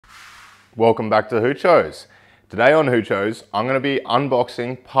Welcome back to Hoochos. Today on Hoochos, I'm going to be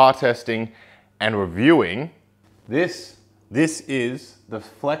unboxing, par testing, and reviewing this. This is the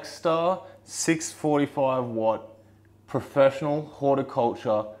FLEXSTAR 645 watt professional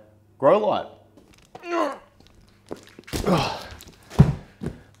horticulture grow light.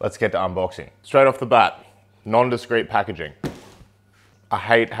 Let's get to unboxing. Straight off the bat, non-discreet packaging. I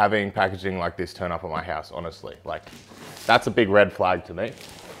hate having packaging like this turn up at my house, honestly. Like, that's a big red flag to me.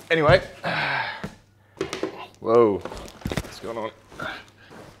 Anyway, whoa, what's going on?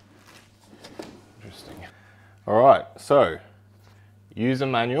 Interesting. All right, so user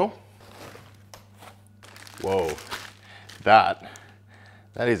manual. Whoa, that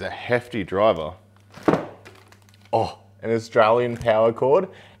is a hefty driver. Oh, an Australian power cord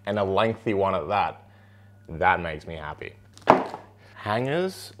and a lengthy one at that. That makes me happy.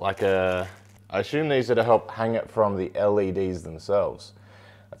 Hangers, I assume these are to help hang it from the LEDs themselves.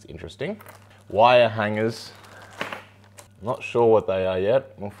 That's interesting. Wire hangers, not sure what they are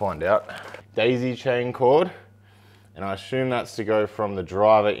yet, we'll find out. Daisy chain cord, and I assume that's to go from the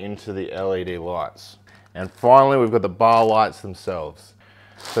driver into the LED lights. And finally, we've got the bar lights themselves.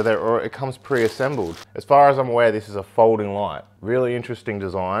 So it comes pre-assembled. As far as I'm aware, this is a folding light. Really interesting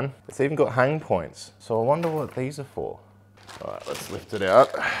design. It's even got hang points. So I wonder what these are for. All right, let's lift it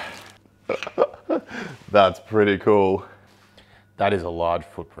out. That's pretty cool. That is a large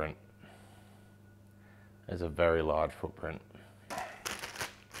footprint. It's a very large footprint.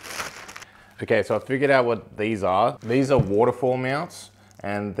 Okay, so I figured out what these are. These are waterfall mounts,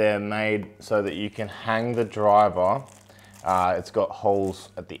 and they're made so that you can hang the driver. It's got holes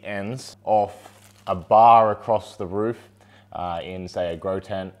at the ends off a bar across the roof in, say, a grow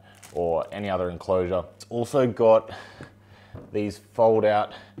tent or any other enclosure. It's also got these fold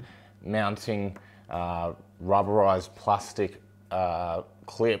out mounting rubberized plastic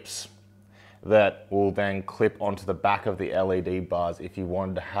clips that will then clip onto the back of the LED bars if you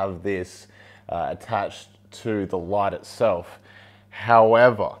wanted to have this attached to the light itself.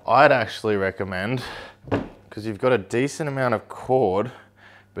 However, I'd actually recommend, because you've got a decent amount of cord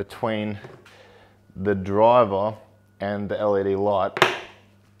between the driver and the LED light,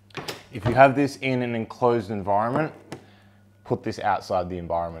 if you have this in an enclosed environment, put this outside the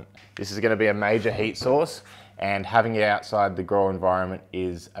environment. This is going to be a major heat source, and having it outside the grow environment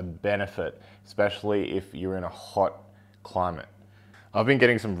is a benefit, especially if you're in a hot climate. I've been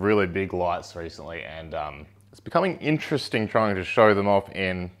getting some really big lights recently, and it's becoming interesting trying to show them off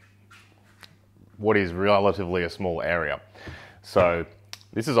in what is relatively a small area. So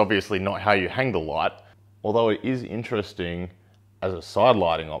this is obviously not how you hang the light, although it is interesting as a side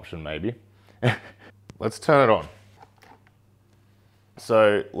lighting option maybe. Let's turn it on.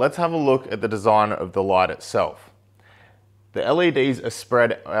 So let's have a look at the design of the light itself. The LEDs are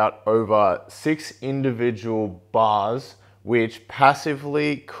spread out over 6 individual bars which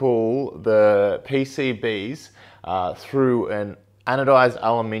passively cool the PCBs through an anodized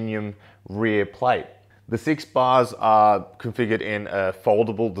aluminium rear plate. The 6 bars are configured in a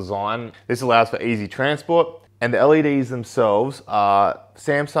foldable design. This allows for easy transport, and the LEDs themselves are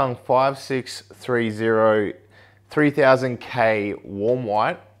Samsung 5630 3000K warm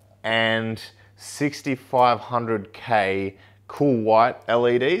white and 6500K cool white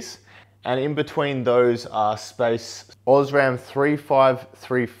LEDs. And in between those are space OSRAM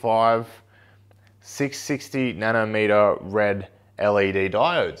 3535 660 nanometer red LED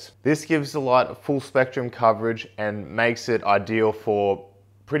diodes. This gives the light a full spectrum coverage and makes it ideal for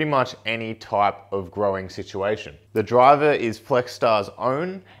pretty much any type of growing situation. The driver is FLEXSTAR's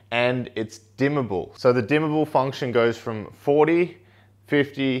own, and it's dimmable. So the dimmable function goes from 40,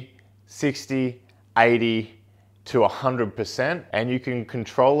 50, 60, 80 to 100%, and you can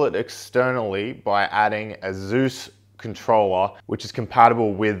control it externally by adding a ZEUS controller, which is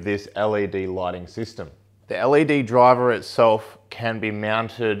compatible with this LED lighting system. The LED driver itself can be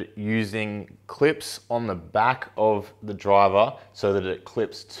mounted using clips on the back of the driver so that it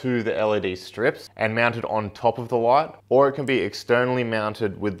clips to the LED strips and mounted on top of the light, or it can be externally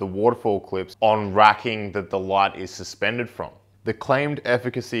mounted with the waterfall clips on racking that the light is suspended from. The claimed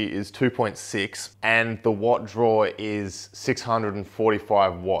efficacy is 2.6 and the watt draw is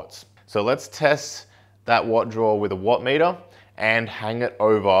 645 watts. So let's test that watt draw with a watt meter and hang it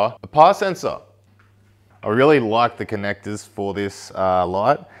over a power sensor. I really like the connectors for this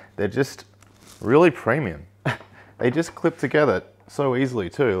light. They're just really premium. They just clip together so easily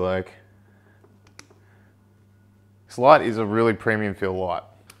too. Like, this light is a really premium feel light.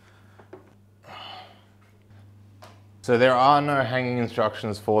 So there are no hanging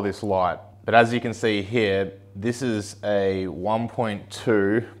instructions for this light, But as you can see here, this is a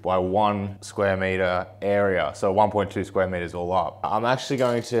 1.2 by 1 square meter area. So 1.2 square meters all up. I'm actually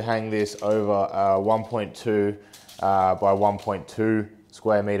going to hang this over a 1.2 by 1.2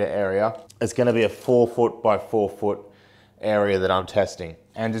 square meter area. It's going to be a 4 foot by 4 foot area that I'm testing.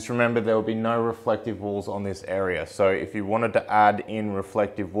 And just remember, there will be no reflective walls on this area. So if you wanted to add in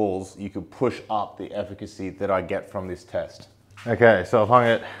reflective walls, you could push up the efficacy that I get from this test. Okay, so I've hung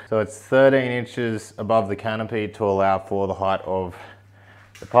it, so it's 13 inches above the canopy to allow for the height of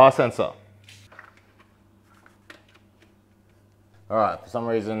the power sensor. All right, for some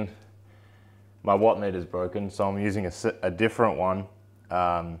reason, my watt meter is broken, so I'm using a different one,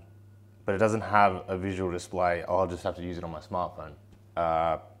 but it doesn't have a visual display. I'll just have to use it on my smartphone,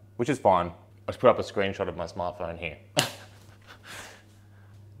 which is fine. I'll just put up a screenshot of my smartphone here.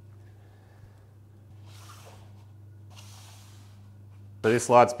 So this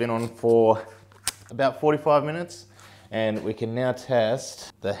light's been on for about 45 minutes, and we can now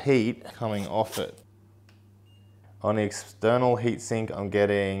test the heat coming off it. On the external heatsink, I'm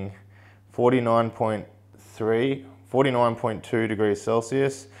getting 49.2 degrees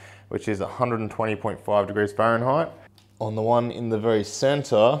Celsius, which is 120.5 degrees Fahrenheit. On the one in the very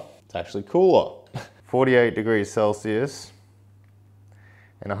center, it's actually cooler. 48 degrees Celsius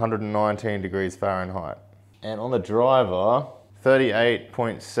and 119 degrees Fahrenheit. And on the driver,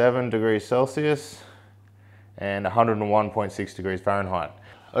 38.7 degrees Celsius and 101.6 degrees Fahrenheit.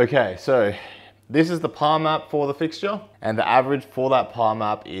 Okay, so this is the power map for the fixture, and the average for that power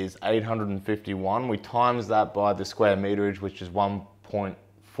map is 851. We times that by the square meterage, which is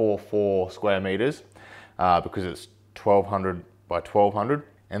 1.44 square meters, because it's 1200 by 1200.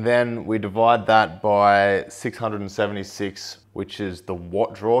 And then we divide that by 676, which is the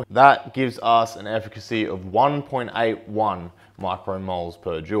watt draw. That gives us an efficacy of 1.81 micromoles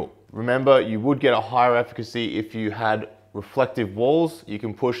per joule. Remember, you would get a higher efficacy if you had reflective walls. You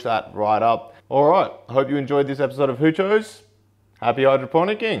can push that right up. All right, I hope you enjoyed this episode of Hoochos. Happy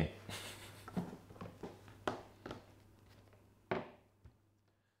hydroponicking.